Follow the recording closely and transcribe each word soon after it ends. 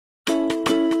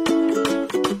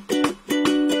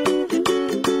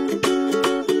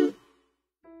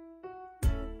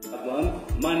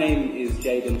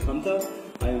Jaden Hunter.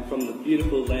 I am from the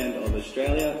beautiful land of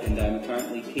Australia and I am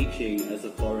currently teaching as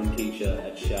a foreign teacher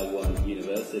at Shaoguan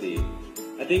University.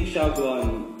 I think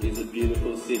Shaoguan is a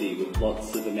beautiful city with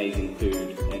lots of amazing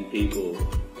food and people.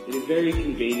 It is very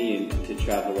convenient to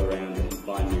travel around and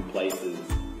find new places.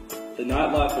 The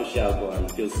nightlife of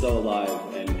Shaoguan feels so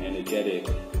alive and energetic.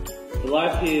 The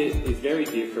life here is very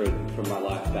different from my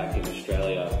life back in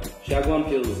Australia. Shaoguan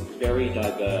feels very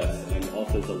diverse and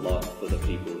offers a lot for the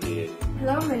people here.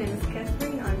 Hello, my name is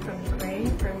Catherine. I'm from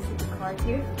Ukraine, from city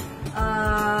Kharkiv.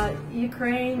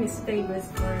 Ukraine is famous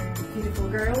for beautiful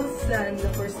girls and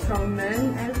for strong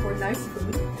men and for nice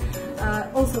food.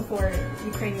 Also for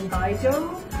Ukrainian baijiu,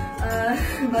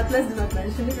 but let's not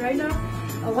mention it right now.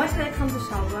 Why did I come to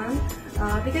Shaoguan?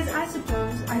 Because I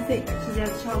think actually that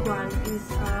Shaoguan is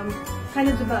kind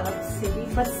of developed city,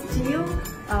 but still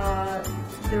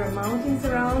there are mountains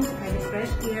around, kind of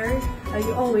fresh air.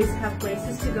 You always have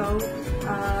places to go.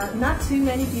 Not too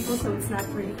many people, so it's not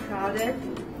really crowded.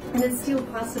 And it's still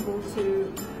possible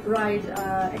to ride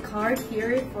a car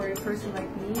here for a person like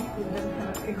me who doesn't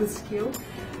have a good skill.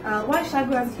 Why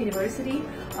Shaoguan University?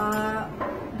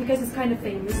 Because it's kind of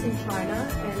famous in China,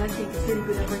 and I think it's a really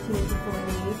good opportunity for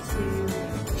me to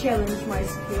challenge my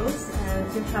skills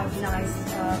and to have nice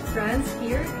friends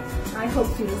here. I hope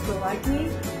students will like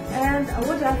me. And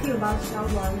what do I feel about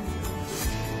Shaoguan?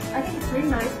 I think it's a really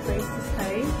nice place to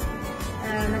stay,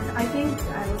 and I think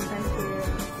I will spend here a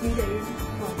few days,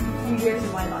 well, a few years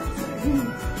of my life. So,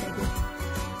 thank you.